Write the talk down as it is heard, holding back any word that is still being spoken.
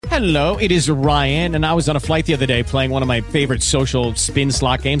Hello, it is Ryan, and I was on a flight the other day playing one of my favorite social spin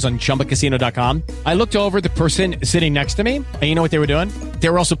slot games on ChumbaCasino.com. I looked over at the person sitting next to me, and you know what they were doing? They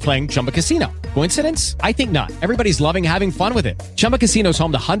were also playing Chumba Casino. Coincidence? I think not. Everybody's loving having fun with it. Chumba Casino is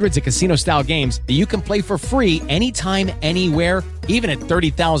home to hundreds of casino-style games that you can play for free anytime, anywhere, even at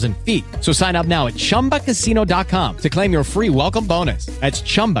 30,000 feet. So sign up now at ChumbaCasino.com to claim your free welcome bonus. That's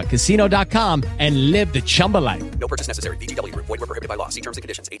ChumbaCasino.com and live the Chumba life. No purchase necessary. VGW. Void where prohibited by law. See terms and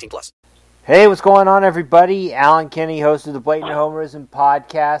conditions. 18+. Hey, what's going on, everybody? Alan Kenny, host of the Blatant Homerism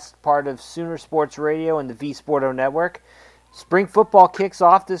podcast, part of Sooner Sports Radio and the V Sporto Network. Spring football kicks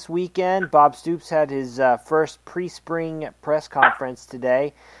off this weekend. Bob Stoops had his first pre-spring press conference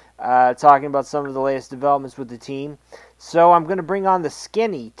today, talking about some of the latest developments with the team. So I'm going to bring on the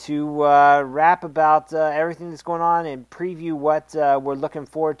Skinny to rap about everything that's going on and preview what we're looking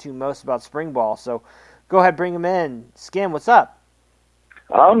forward to most about spring ball. So go ahead, bring him in. Skin, what's up?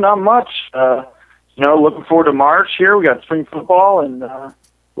 Oh, not much. Looking forward to March here. We got spring football and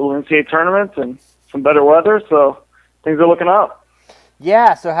little NCAA tournaments and some better weather, so things are looking up.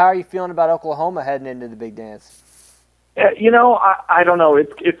 Yeah, so how are you feeling about Oklahoma heading into the big dance? I don't know.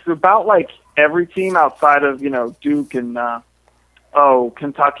 It's about like every team outside of, Duke and,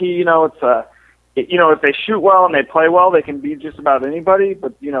 Kentucky. If they shoot well and they play well, they can beat just about anybody,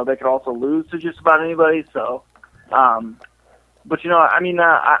 but, they could also lose to just about anybody. So, I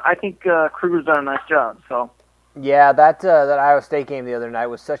think Kruger's done a nice job, so. Yeah, that Iowa State game the other night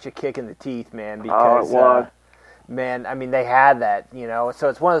was such a kick in the teeth, man, because, it was. They had that, So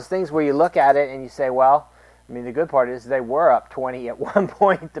it's one of those things where you look at it and you say, well, the good part is they were up 20 at one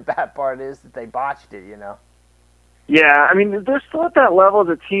point. The bad part is that they botched it, Yeah, they're still at that level as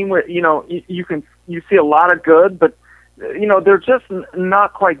a team where, you see a lot of good, but, they're just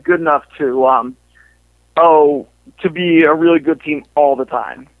not quite good enough to be a really good team all the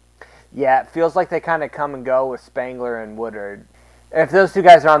time. Yeah, it feels like they kind of come and go with Spangler and Woodard. If those two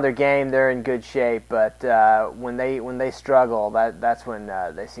guys are on their game, they're in good shape. But when they struggle, that's when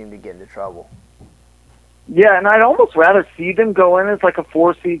they seem to get into trouble. Yeah, and I'd almost rather see them go in as like a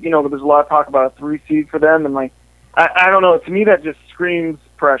 4 seed. There's a lot of talk about a 3 seed for them, and I don't know. To me, that just screams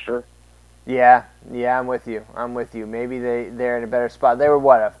pressure. Yeah, I'm with you. Maybe they're in a better spot. They were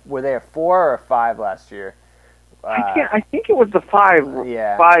were they a 4 or a 5 last year? I think it was the 5.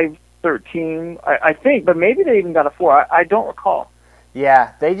 Yeah. 5-13, I think, but maybe they even got a 4. I don't recall.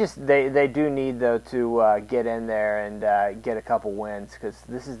 Yeah, they do need though to get in there and get a couple wins because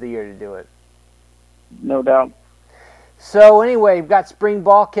this is the year to do it. No doubt. So anyway, we've got spring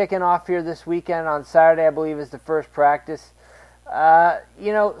ball kicking off here this weekend. On Saturday, I believe, is the first practice.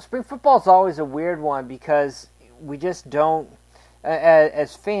 Spring football is always a weird one because we just don't,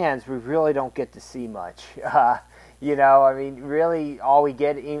 as fans, we really don't get to see much. Really all we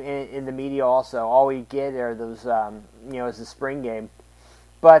get in the media also, all we get are those, is the spring game.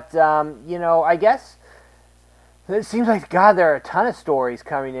 But, I guess it seems like, God, there are a ton of stories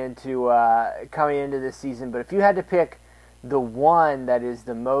coming into this season. But if you had to pick the one that is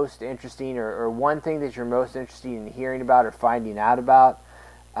the most interesting or one thing that you're most interested in hearing about or finding out about,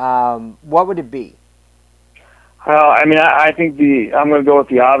 what would it be? Well, I think I'm going to go with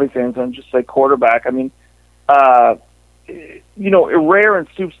the obvious answer and just say quarterback. Rare and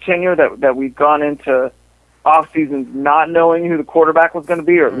Stoops' tenure that we've gone into off seasons not knowing who the quarterback was going to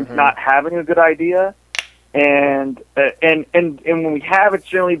be, or at least not having a good idea. And when we have, it's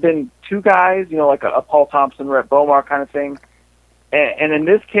generally been 2 guys, like a Paul Thompson, Rhett Bomar kind of thing. And in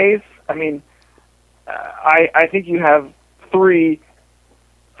this case, I think you have 3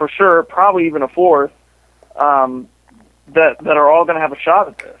 for sure, probably even a 4th, that are all going to have a shot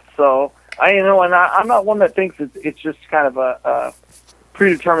at this. So I'm not one that thinks it's just kind of a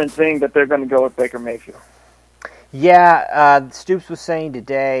predetermined thing that they're going to go with Baker Mayfield. Yeah, Stoops was saying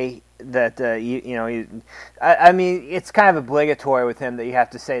today that it's kind of obligatory with him that you have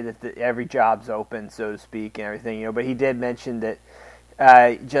to say that every job's open, so to speak, and everything. But he did mention that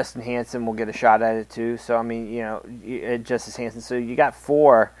Justin Hansen will get a shot at it too. So Justice Hansen. So you got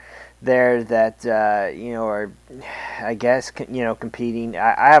 4 there that are, I guess, competing.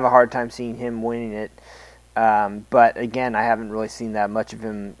 I have a hard time seeing him winning it. But again, I haven't really seen that much of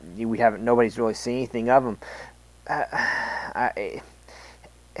him. Nobody's really seen anything of him.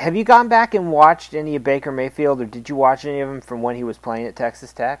 Have you gone back and watched any of Baker Mayfield, or did you watch any of him from when he was playing at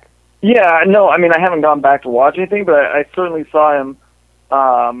Texas Tech? Yeah, no, I haven't gone back to watch anything, but I certainly saw him,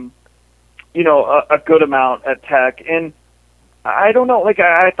 a good amount at Tech. And I don't know,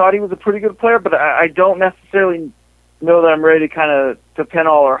 I thought he was a pretty good player, but I don't necessarily know that I'm ready to kind of to pin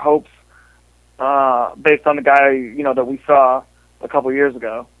all our hopes based on the guy, that we saw a couple years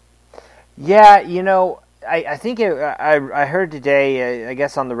ago. Yeah, I think I heard today, I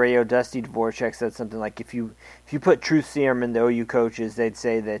guess on the radio, Dusty Dvorak said something like if you put truth serum in the OU coaches, they'd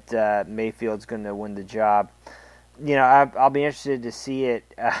say that Mayfield's going to win the job. I'll be interested to see it.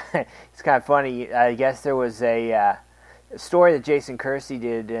 It's kind of funny. I guess there was a story that Jason Kersey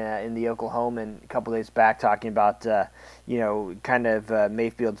did in the Oklahoman a couple days back, talking about kind of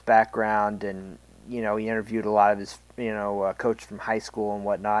Mayfield's background, and he interviewed a lot of his coach from high school and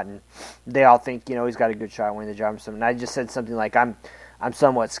whatnot, and they all think he's got a good shot at winning the job or something. And I just said something like I'm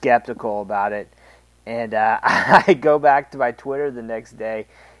somewhat skeptical about it, and I go back to my Twitter the next day.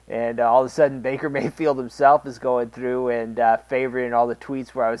 And all of a sudden, Baker Mayfield himself is going through and favoriting all the tweets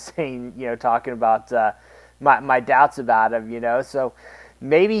where I was saying, talking about my doubts about him, So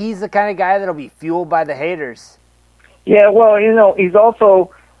maybe he's the kind of guy that'll be fueled by the haters. Yeah, well, he's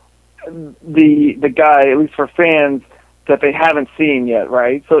also the guy, at least for fans, that they haven't seen yet,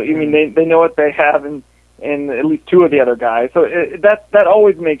 right? So, I mean, they know what they have in at least two of the other guys. So that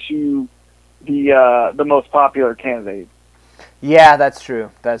always makes you the most popular candidate. Yeah, that's true.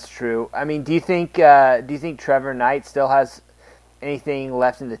 That's true. I mean, do you think Trevor Knight still has anything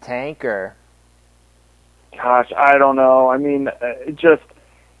left in the tank, or? Gosh, I don't know. I mean,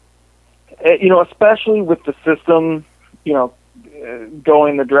 especially with the system,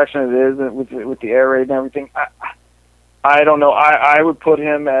 going the direction it is with the air raid and everything. I don't know. I would put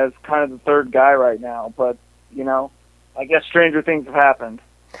him as kind of the third guy right now, but I guess stranger things have happened.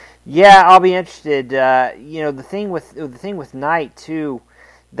 Yeah, I'll be interested. The thing with Knight too,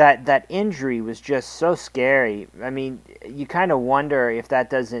 that injury was just so scary. I mean, you kind of wonder if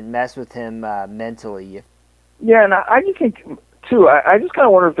that doesn't mess with him mentally. Yeah, and I just think too. I just kind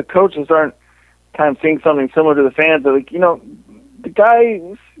of wonder if the coaches aren't kind of seeing something similar to the fans. That, like, the guy,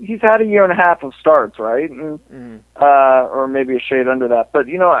 he's had a year and a half of starts, right? And, or maybe a shade under that. But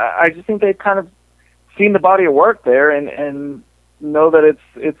I just think they've kind of seen the body of work there and know that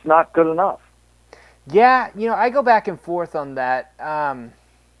it's not good enough. Yeah, I go back and forth on that.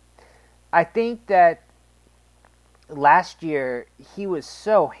 I think that last year he was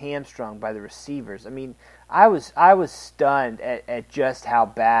so hamstrung by the receivers. I mean, I was stunned at just how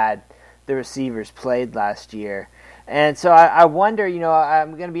bad the receivers played last year. And so I wonder,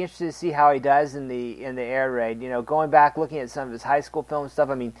 I'm going to be interested to see how he does in the air raid. Going back, looking at some of his high school film stuff,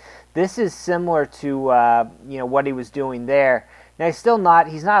 I mean, this is similar to what he was doing there. Now he's not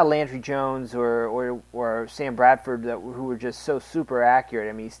a Landry Jones or Sam Bradford who were just so super accurate.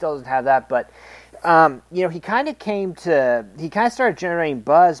 I mean, he still doesn't have that, but he kind of started generating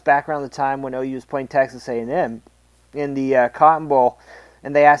buzz back around the time when OU was playing Texas A&M in the Cotton Bowl,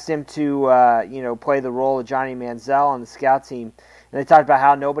 and they asked him to play the role of Johnny Manziel on the scout team, and they talked about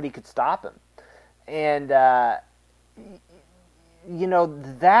how nobody could stop him, and that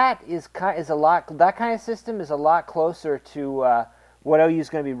kind of system is a lot closer to what OU is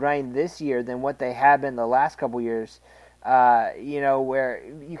going to be running this year than what they have been the last couple years. Where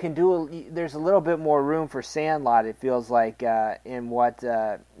you can there's a little bit more room for Sandlot. It feels like in what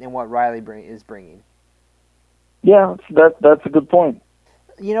Riley is bringing. Yeah, that's a good point.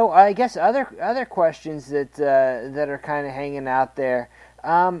 I guess other questions that are kind of hanging out there.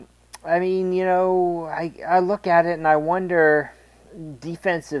 I mean, I look at it and I wonder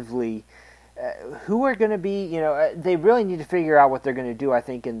defensively who are going to be. They really need to figure out what they're going to do. I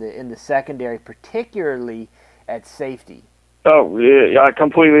think in the secondary, particularly at safety. Oh yeah, I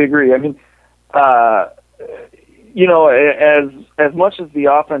completely agree. I mean, as much as the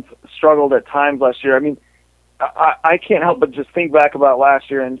offense struggled at times last year, I mean, I can't help but just think back about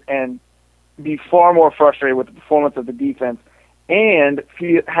last year and be far more frustrated with the performance of the defense, and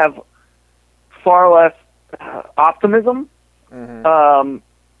have far less optimism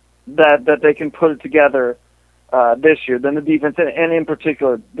that they can put it together this year than the defense, and in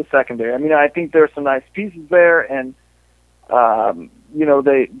particular the secondary. I mean, I think there are some nice pieces there, and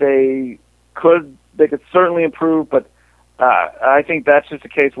they could certainly improve, but I think that's just a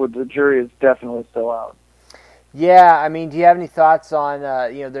case where the jury is definitely still out. Yeah, I mean, do you have any thoughts on,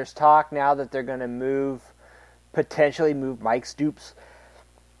 there's talk now that they're going to potentially move Mike Stoops,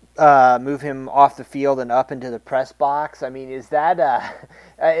 move him off the field and up into the press box. I mean, is that,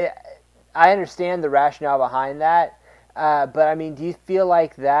 I understand the rationale behind that, but I mean, do you feel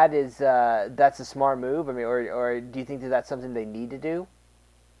like that's a smart move? I mean, or do you think that that's something they need to do?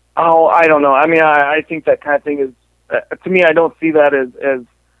 Oh, I don't know. I mean, I think that kind of thing is, to me, I don't see that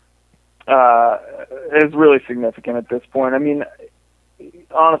as really significant at this point. I mean,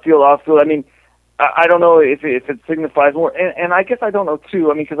 on the field, off field, I mean, I don't know if it signifies more. And I guess I don't know,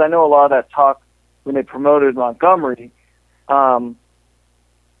 too. I mean, because I know a lot of that talk when they promoted Montgomery,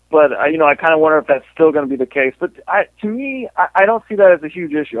 But I kind of wonder if that's still going to be the case. But to me, I don't see that as a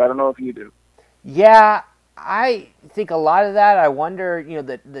huge issue. I don't know if you do. Yeah, I think a lot of that, I wonder,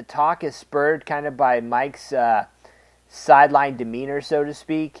 the talk is spurred kind of by Mike's sideline demeanor, so to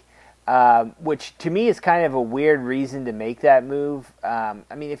speak, which to me is kind of a weird reason to make that move.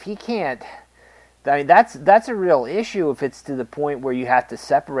 If he can't, that's a real issue if it's to the point where you have to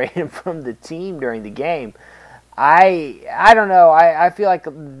separate him from the team during the game. I don't know. I feel like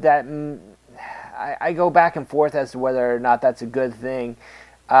that. I go back and forth as to whether or not that's a good thing.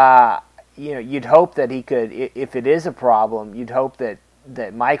 You'd hope that he could, if it is a problem, you'd hope that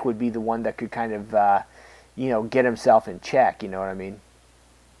Mike would be the one that could kind of, get himself in check. You know what I mean?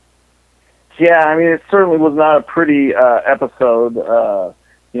 Yeah, it certainly was not a pretty episode,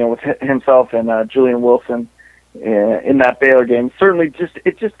 with himself and Julian Wilson in that Baylor game. Certainly,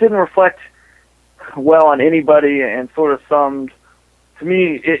 it just didn't reflect well on anybody, and sort of summed to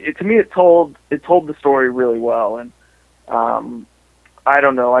me. It told the story really well, and I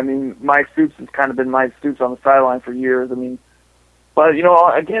don't know. Mike Stoops has kind of been Mike Stoops on the sideline for years. But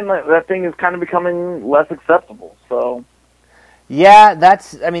again, that thing is kind of becoming less acceptable. So yeah,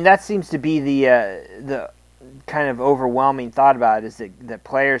 that seems to be the kind of overwhelming thought about it, is that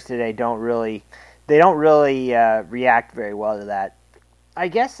players today don't really react very well to that. I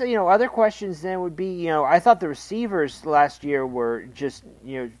guess, other questions then would be, I thought the receivers last year were just,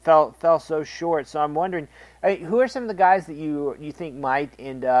 fell so short. So I'm wondering, who are some of the guys that you think might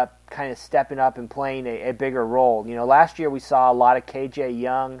end up kind of stepping up and playing a bigger role? Last year we saw a lot of KJ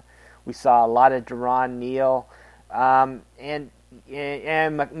Young. We saw a lot of Deron Neal. And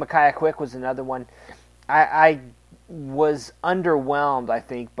Micaiah Quick was another one. I was underwhelmed, I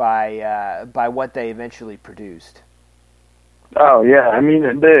think, by what they eventually produced. Oh yeah,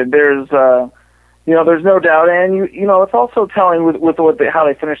 there's no doubt, and it's also telling with how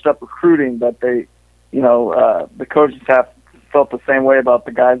they finished up recruiting that they, the coaching staff felt the same way about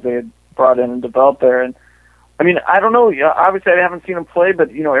the guys they had brought in and developed there. And I don't know. Obviously, I haven't seen him play, but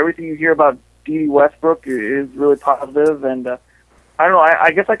everything you hear about D.D. Westbrook is really positive, and I don't know.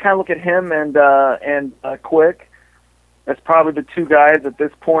 I guess I kind of look at him and Quick as probably the two guys at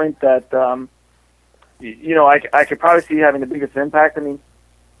this point that. I could probably see having the biggest impact.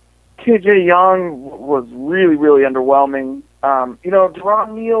 KJ Young was really, really underwhelming.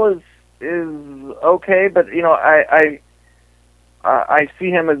 Deron Neal is okay, but I see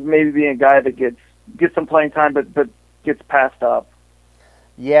him as maybe being a guy that gets some playing time, but gets passed up.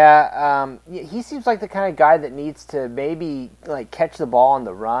 Yeah, he seems like the kind of guy that needs to maybe catch the ball on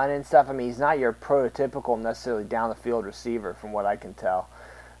the run and stuff. He's not your prototypical necessarily down the field receiver, from what I can tell.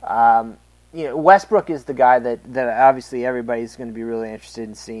 Westbrook is the guy that obviously everybody's going to be really interested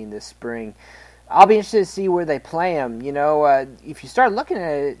in seeing this spring. I'll be interested to see where they play him. If you start looking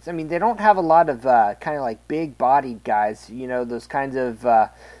at it, they don't have a lot of kind of big-bodied guys. Those kinds of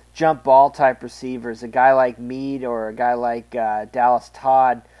jump ball type receivers. A guy like Meade or a guy like Dallas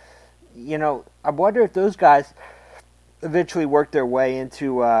Todd. I wonder if those guys eventually work their way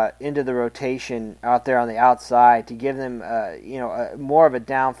into the rotation out there on the outside to give them more of a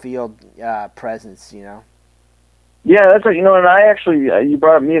downfield presence. Yeah, that's right. And I actually you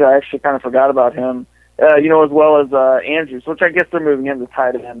brought up Meade. I actually kind of forgot about him. As well as Andrews, which I guess they're moving him to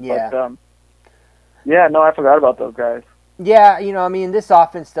tight end. Yeah. But I forgot about those guys. Yeah, this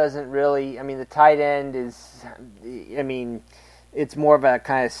offense doesn't really. The tight end is. It's more of a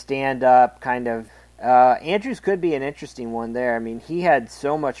kind of stand up kind of. Andrews could be an interesting one there. He had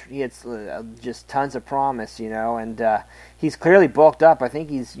so much. He had just tons of promise, and he's clearly bulked up. I think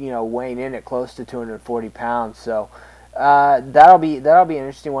he's weighing in at close to 240 pounds. So that'll be an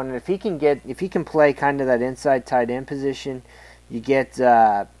interesting one. And if he can play kind of that inside tight end position, you get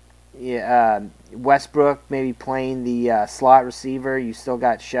Westbrook maybe playing the slot receiver. You still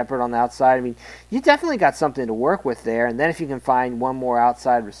got Shepard on the outside. You definitely got something to work with there. And then if you can find one more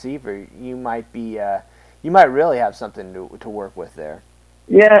outside receiver, you might really have something to work with there.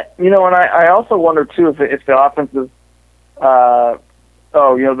 Yeah, and I also wonder too if the offensive, the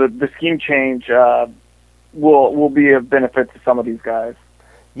scheme change will be of benefit to some of these guys.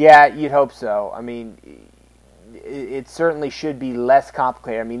 Yeah, you'd hope so. It certainly should be less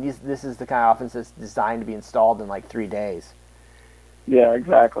complicated. This is the kind of offense that's designed to be installed in 3 days. Yeah,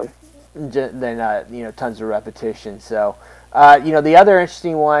 exactly. Then tons of repetition. So, the other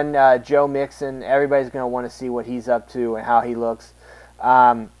interesting one, Joe Mixon. Everybody's going to want to see what he's up to and how he looks.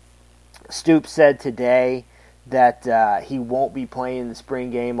 Stoops said today that he won't be playing in the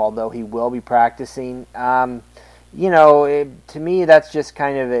spring game, although he will be practicing. To me, that's just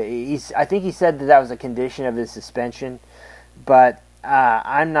kind of I think he said that was a condition of his suspension, but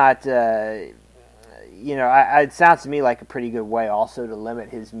I'm not. It sounds to me like a pretty good way also to limit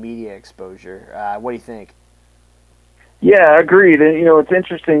his media exposure. What do you think? Yeah, agreed. And it's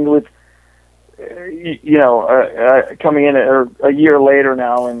interesting with coming in a year later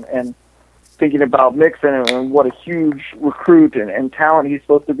now and thinking about Mixon and what a huge recruit and talent he's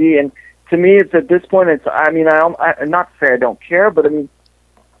supposed to be. And to me, it's at this point, I'm not to say I don't care, but I mean,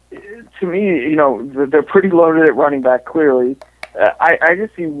 to me, they're pretty loaded at running back, clearly. I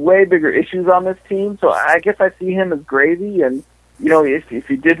just see way bigger issues on this team, so I guess I see him as gravy. And if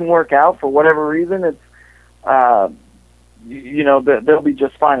he didn't work out for whatever reason, it's they'll be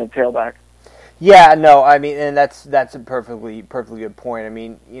just fine at tailback. Yeah, no, I mean, and that's a perfectly good point. I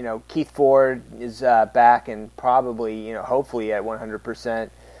mean, Keith Ford is back and probably, hopefully at 100%.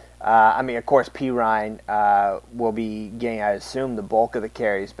 I mean, of course, P. Ryan will be getting, I assume, the bulk of the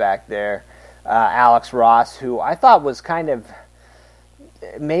carries back there. Alex Ross, who I thought was kind of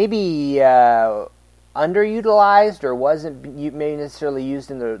maybe underutilized or wasn't maybe necessarily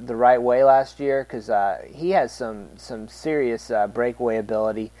used in the right way last year, because he has some serious breakaway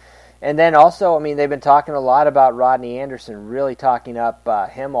ability. And then also, I mean, they've been talking a lot about Rodney Anderson, really talking up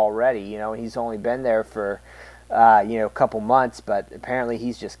him already. He's only been there for a couple months, but apparently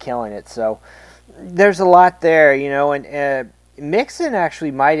he's just killing it. So there's a lot there, and Mixon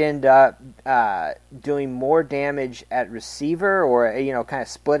actually might end up doing more damage at receiver or, kind of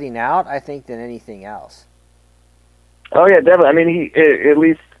splitting out, I think, than anything else. Oh, yeah, definitely. I mean, he, at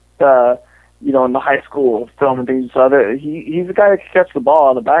least, in the high school film and things you saw there, he's a guy that can catch the ball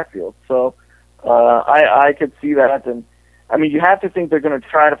out of the backfield. So I could see that. And, I mean, you have to think they're going to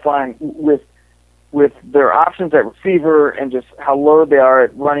try to find, with their options at receiver and just how low they are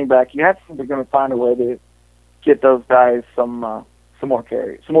at running back, you have to think they're going to find a way to get those guys some more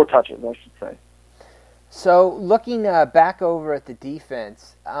carries, some more touches, I should say. So looking back over at the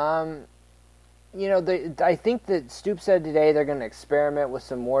defense, I think that Stoops said today they're going to experiment with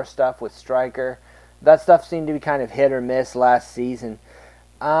some more stuff with Stryker. That stuff seemed to be kind of hit or miss last season.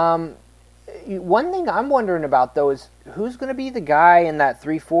 One thing I'm wondering about, though, is who's going to be the guy in that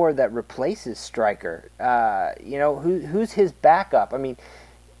 3-4 that replaces Stryker? Who's his backup? I mean,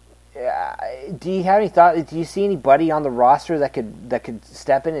 do you have any thought? Do you see anybody on the roster that could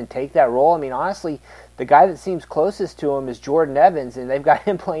step in and take that role? I mean, honestly, the guy that seems closest to him is Jordan Evans, and they've got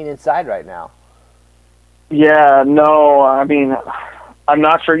him playing inside right now. Yeah, no, I mean, I'm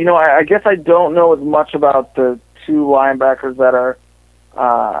not sure. I guess I don't know as much about the two linebackers that are,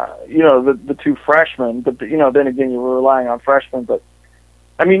 the two freshmen. But then again, you were relying on freshmen. But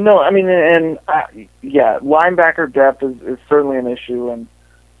I mean, no, I mean, linebacker depth is certainly an issue, and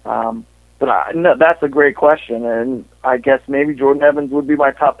no, that's a great question, and I guess maybe Jordan Evans would be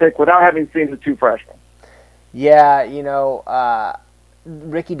my top pick without having seen the two freshmen. Yeah,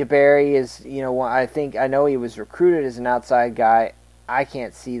 Ricky DeBerry is, I know he was recruited as an outside guy. I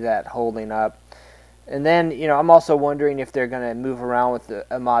can't see that holding up. And then, I'm also wondering if they're going to move around with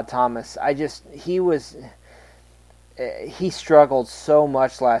Ahmad Thomas. He struggled so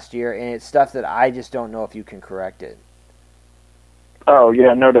much last year, and it's stuff that I just don't know if you can correct it. Oh,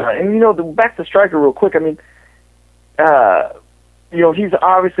 yeah, no doubt. And, back to Stryker real quick, I mean, he's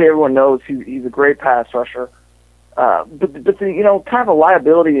obviously, everyone knows he's a great pass rusher. But kind of a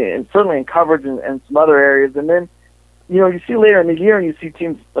liability, and certainly in coverage and some other areas. And then, you see later in the year, and you see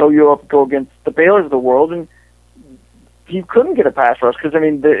teams go against the Baylors of the world, and he couldn't get a pass rush because, I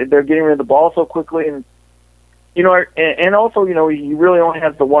mean, they're getting rid of the ball so quickly. And, and also, he really only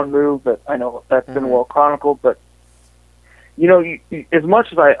has the one move that I know that's been well chronicled. But, as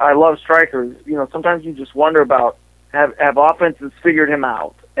much as I love strikers, sometimes you just wonder about have offenses figured him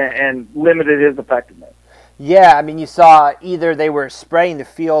out and limited his effectiveness. Yeah, I mean, you saw either they were spraying the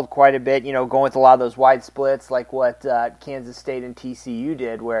field quite a bit, going with a lot of those wide splits, like what Kansas State and TCU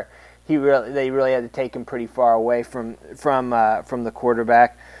did, where they really had to take him pretty far away from the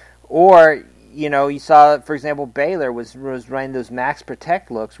quarterback, or you saw, for example, Baylor was running those max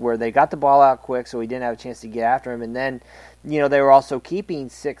protect looks where they got the ball out quick, so he didn't have a chance to get after him, and then they were also keeping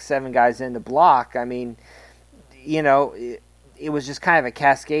 6-7 guys in the block. I mean, it was just kind of a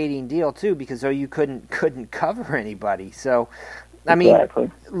cascading deal too, because you couldn't cover anybody. So, I mean,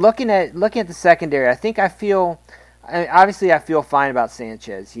 exactly. looking at the secondary, I feel fine about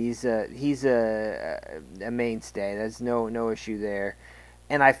Sanchez. He's a mainstay. There's no issue there,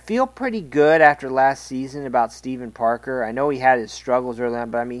 and I feel pretty good after last season about Steven Parker. I know he had his struggles early on,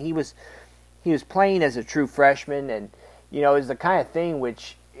 but I mean he was playing as a true freshman, and it was the kind of thing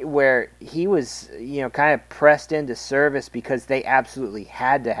where he was, kind of pressed into service because they absolutely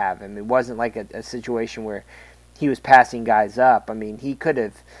had to have him. It wasn't like a situation where he was passing guys up. I mean, he could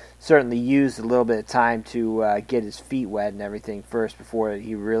have certainly used a little bit of time to get his feet wet and everything first before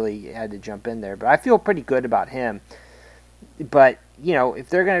he really had to jump in there. But I feel pretty good about him. But, if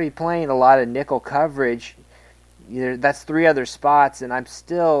they're going to be playing a lot of nickel coverage, that's 3 other spots, and I'm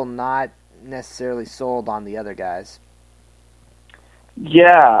still not necessarily sold on the other guys.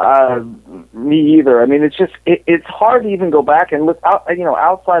 Yeah, me either. I mean, it's hard to even go back and look out.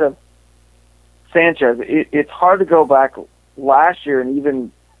 Outside of Sanchez, it's hard to go back last year and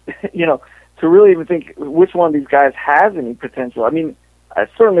even, to really even think which one of these guys has any potential. I mean,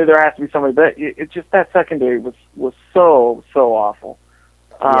 certainly there has to be somebody, but it's just that secondary was so awful.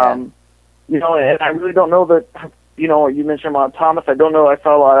 And I really don't know that. You mentioned about Thomas. I don't know. I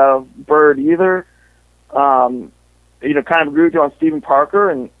saw a lot out of Bird either. Kind of agree with you on Stephen Parker,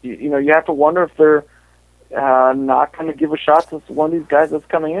 and you have to wonder if they're not going to give a shot to one of these guys that's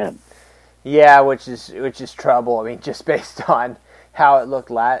coming in. Yeah, which is trouble. I mean, just based on how it looked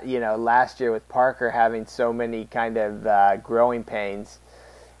last year with Parker having so many kind of growing pains.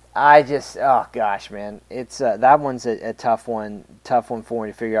 Oh gosh, man, it's that one's a tough one for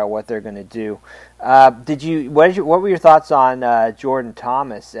me to figure out what they're going to do. What were your thoughts on Jordan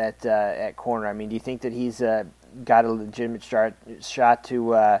Thomas at corner? I mean, do you think that he's got a legitimate shot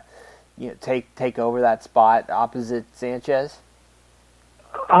to take over that spot opposite Sanchez?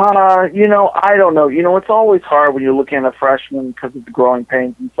 I don't know. It's always hard when you're looking at a freshman because of the growing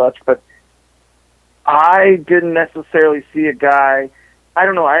pains and such, but I didn't necessarily see a guy. I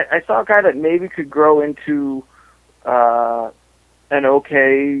don't know. I saw a guy that maybe could grow into an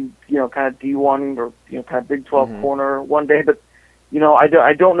okay, kind of D1 or kind of Big 12 corner one day. But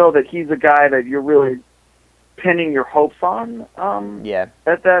I don't know that he's a guy that you're really pinning your hopes on.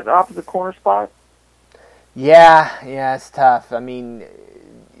 At that opposite corner spot. Yeah, it's tough. I mean,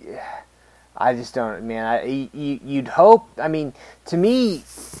 I just don't, man. You'd hope. I mean, to me,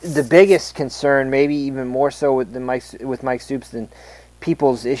 the biggest concern, maybe even more so with Mike Stoops than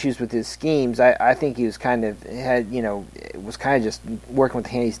people's issues with his schemes. I think he was kind of just working with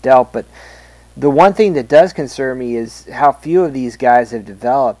the hand he's dealt. But the one thing that does concern me is how few of these guys have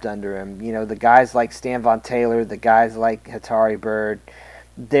developed under him. The guys like Stan Von Taylor, the guys like Hatari Bird.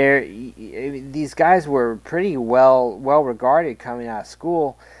 These guys were pretty well regarded coming out of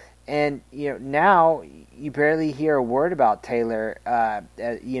school, and now you barely hear a word about Taylor.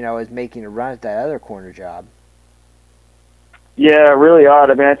 As making a run at that other corner job. Yeah, really odd.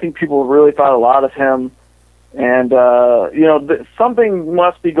 I mean, I think people really thought a lot of him, and something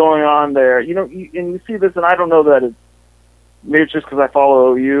must be going on there. And you see this, and I don't know that maybe it's just because I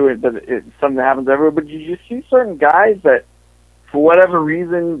follow OU and that it's something that happens everywhere. But you see certain guys that, for whatever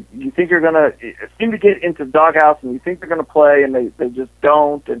reason, you think you're gonna seem to get into the doghouse, and you think they're gonna play, and they just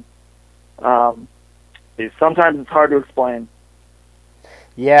don't. And sometimes it's hard to explain.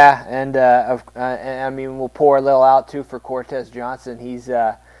 Yeah, and I mean, we'll pour a little out too for Cortez Johnson. He's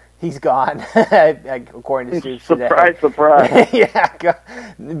gone, according to Stoops today. Surprise! Yeah,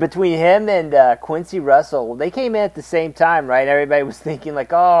 between him and Quincy Russell, they came in at the same time, right? Everybody was thinking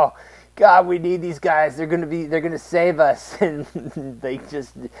like, "Oh, God, we need these guys. They're gonna save us," and they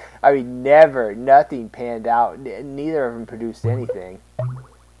just, nothing panned out. Neither of them produced anything.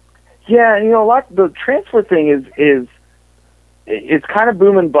 Yeah, and the transfer thing is. It's kind of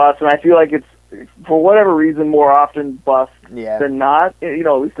boom and bust, and I feel like it's, for whatever reason, more often bust than not, at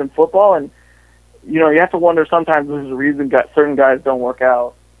least in football. And, you have to wonder sometimes there's a reason certain guys don't work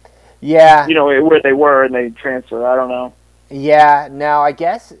out. Yeah. Where they were and they transfer. I don't know. Yeah. Now, I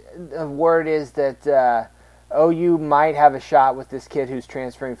guess the word is that OU might have a shot with this kid who's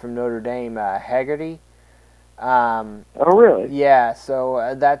transferring from Notre Dame, Haggerty. Oh, really? Yeah,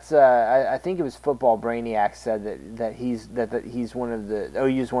 so that's I think it was Football Brainiac said that he's one of the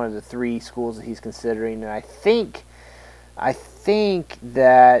OU's one of the 3 schools that he's considering, and I think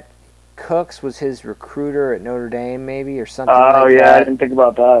that Cooks was his recruiter at Notre Dame, maybe, or something. Oh, like yeah, that. I didn't think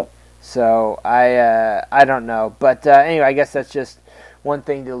about that. So I don't know, but anyway, I guess that's just one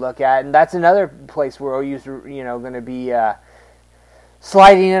thing to look at, and that's another place where OU's going to be.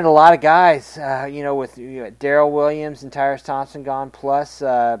 Sliding in a lot of guys, with Darrell Williams and Tyrus Thompson gone, plus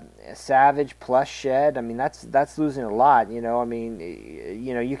Savage, plus Shed. I mean, that's losing a lot. You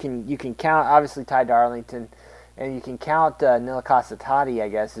can count obviously Ty Darlington, and you can count Nilikasa Tati, I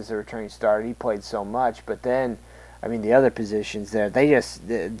guess, as a returning starter. He played so much, but then, I mean, the other positions there, they're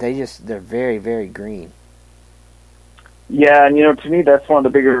very, very green. Yeah, and to me that's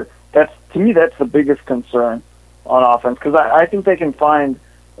that's the biggest concern on offense, because I think they can find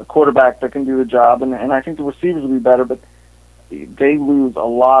a quarterback that can do the job, and I think the receivers will be better. But they lose a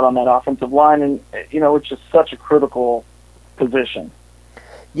lot on that offensive line, and it's just such a critical position.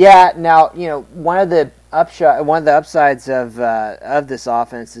 Yeah. Now, one of the upsides of this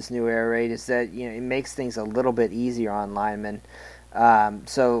offense, this new air raid, is that it makes things a little bit easier on linemen.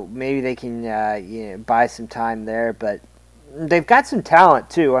 So maybe they can buy some time there, but they've got some talent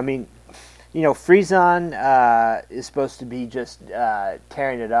too. I mean, Friesen is supposed to be just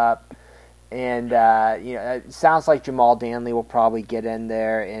tearing it up, and it sounds like Jamal Danley will probably get in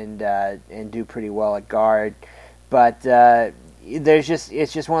there and do pretty well at guard, but it's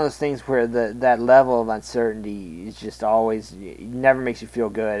just one of those things where that level of uncertainty is just always, it never makes you feel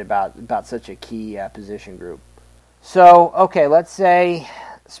good about such a key position group. So, okay, let's say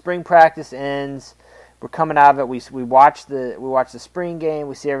spring practice ends. We're coming out of it. We watch the spring game.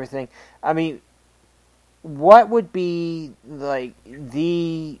 We see everything. I mean, what would be like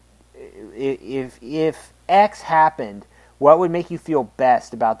if X happened? What would make you feel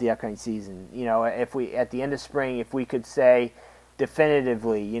best about the upcoming season? If we at the end of spring, if we could say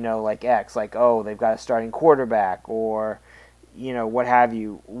definitively, like X, like they've got a starting quarterback, or what have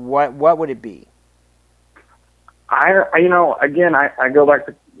you. What would it be? I go back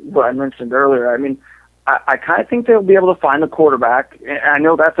to what I mentioned earlier. I mean, I kind of think they'll be able to find a quarterback. I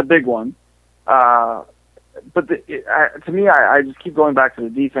know that's a big one. But to me, I just keep going back to the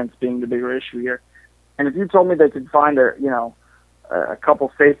defense being the bigger issue here. And if you told me they could find a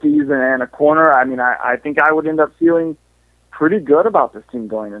couple safeties and a corner, I mean, I think I would end up feeling pretty good about this team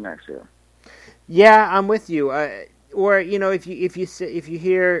going into next year. Yeah, I'm with you. Or if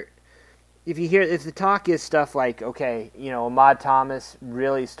the talk is stuff like, okay, Ahmad Thomas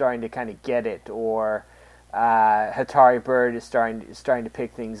really starting to kind of get it, or Hatari Bird is starting to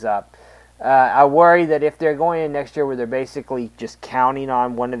pick things up. I worry that if they're going in next year where they're basically just counting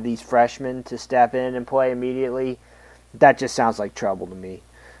on one of these freshmen to step in and play immediately, that just sounds like trouble to me.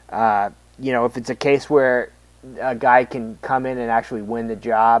 If it's a case where a guy can come in and actually win the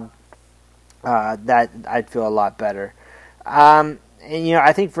job, that I'd feel a lot better. And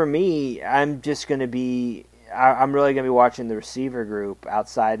I think for me, I'm really going to be watching the receiver group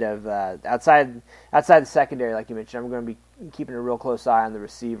outside the secondary, like you mentioned. I'm going to be keeping a real close eye on the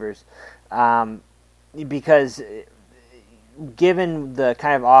receivers, because given the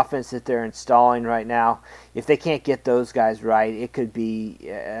kind of offense that they're installing right now, if they can't get those guys right, it could be.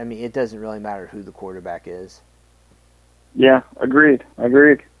 I mean, it doesn't really matter who the quarterback is. Yeah, agreed.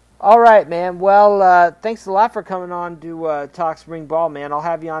 All right, man. Well, thanks a lot for coming on to talk spring ball, man. I'll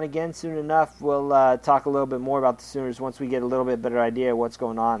have you on again soon enough. We'll talk a little bit more about the Sooners once we get a little bit better idea of what's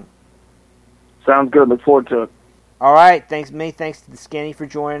going on. Sounds good. Look forward to it. All right. Thanks to the Skinny for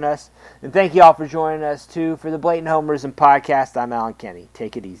joining us. And thank you all for joining us, too. For the Blatant Homerism podcast, I'm Alan Kenny.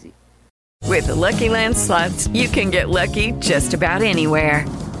 Take it easy. With the Lucky Land Slots, you can get lucky just about anywhere.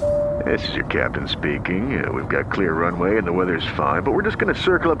 This is your captain speaking. We've got clear runway and the weather's fine, but we're just going to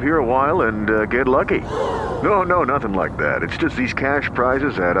circle up here a while and get lucky. No, nothing like that. It's just these cash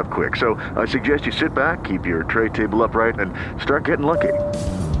prizes add up quick. So I suggest you sit back, keep your tray table upright, and start getting lucky.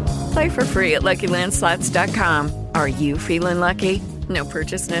 Play for free at LuckyLandSlots.com. Are you feeling lucky? No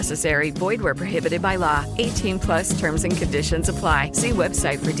purchase necessary. Void where prohibited by law. 18+ terms and conditions apply. See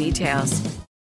website for details.